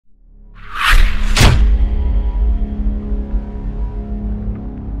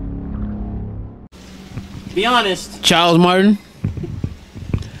Be honest. Charles Martin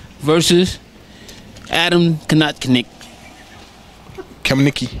versus Adam Kownacki.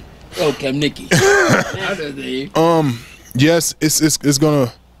 Kownacki. Oh, Kownacki. Yes, it's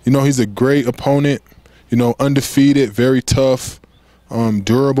gonna. You know, he's a great opponent. You know, undefeated, very tough,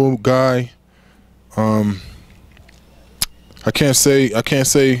 durable guy. I can't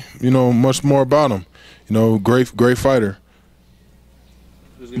say you know much more about him. You know, great fighter.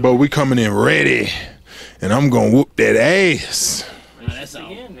 But we coming in ready, and I'm gonna whoop that ass.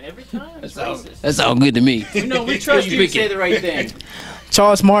 Every time. That's all good to me. You know, we trust you to say the right thing.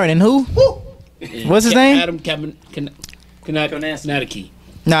 Charles Martin and who? Yeah. What's his name? Adam Kownacki.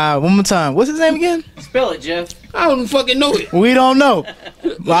 Nah, one more time. What's his name again? Spell it, Jeff. I don't fucking know it. We don't know.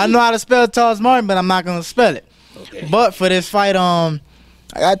 Well, I know how to spell Charles Martin, but I'm not gonna spell it. Okay. But for this fight, I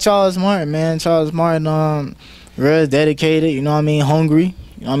got Charles Martin, man. Charles Martin, real dedicated. You know what I mean? Hungry.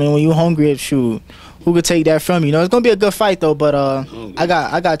 You know what I mean? When you hungry, shoot, who could take that from you? You know, it's gonna be a good fight though. But I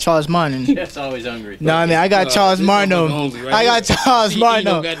got Charles Martin. Jeff's always hungry. No, I mean I got Charles Martin. Right I got Charles Martin.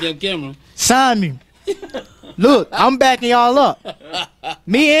 Goddamn camera. Sign me. Look, I'm backing y'all up.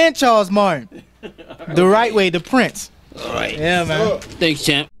 Me and Charles Martin. The right way, the Prince. All right. Yeah, man. Thanks,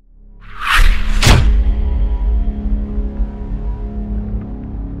 champ.